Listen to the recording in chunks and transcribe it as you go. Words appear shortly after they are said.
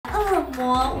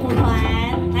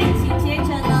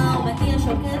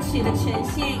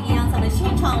谢一样咱们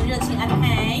现场热情安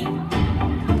排。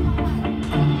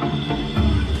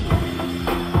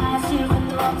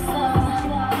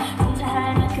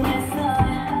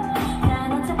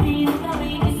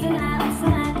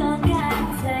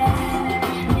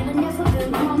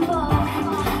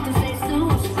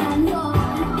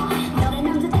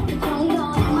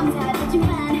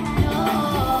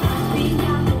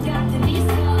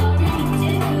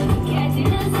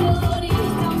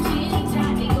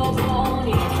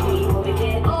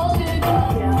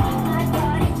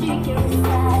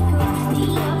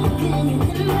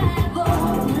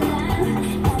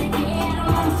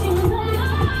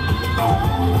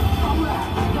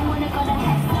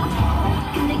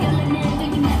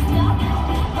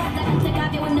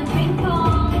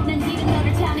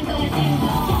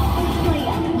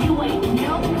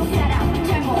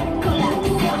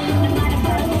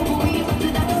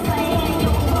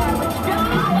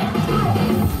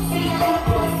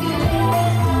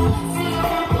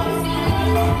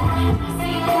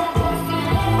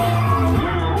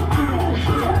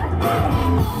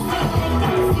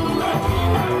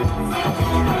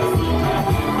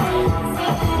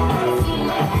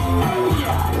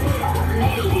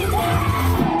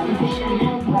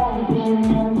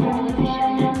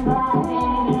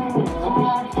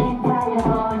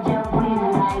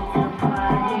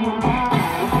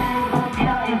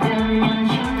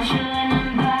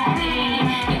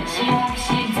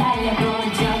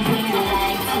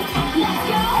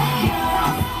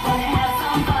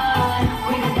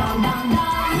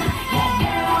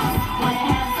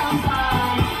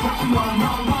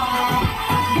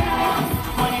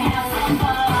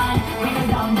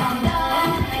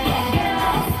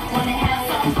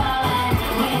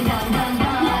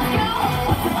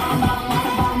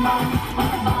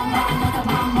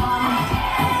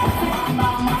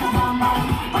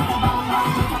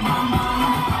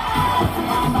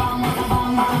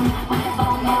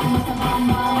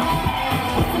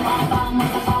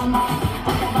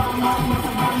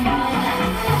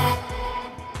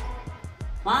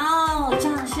 哇哦，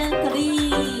掌声鼓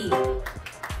励，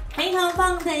非常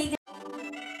棒的一个。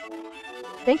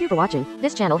 Thank you for watching.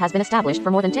 This channel has been established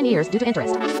for more than 10 years due to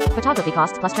interest. Photography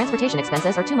costs plus transportation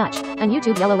expenses are too much, and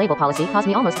YouTube yellow label policy caused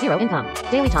me almost zero income.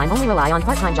 Daily time only rely on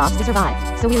part-time jobs to survive.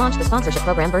 So we launched the sponsorship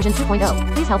program version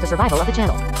 2.0. Please help the survival of the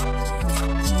channel.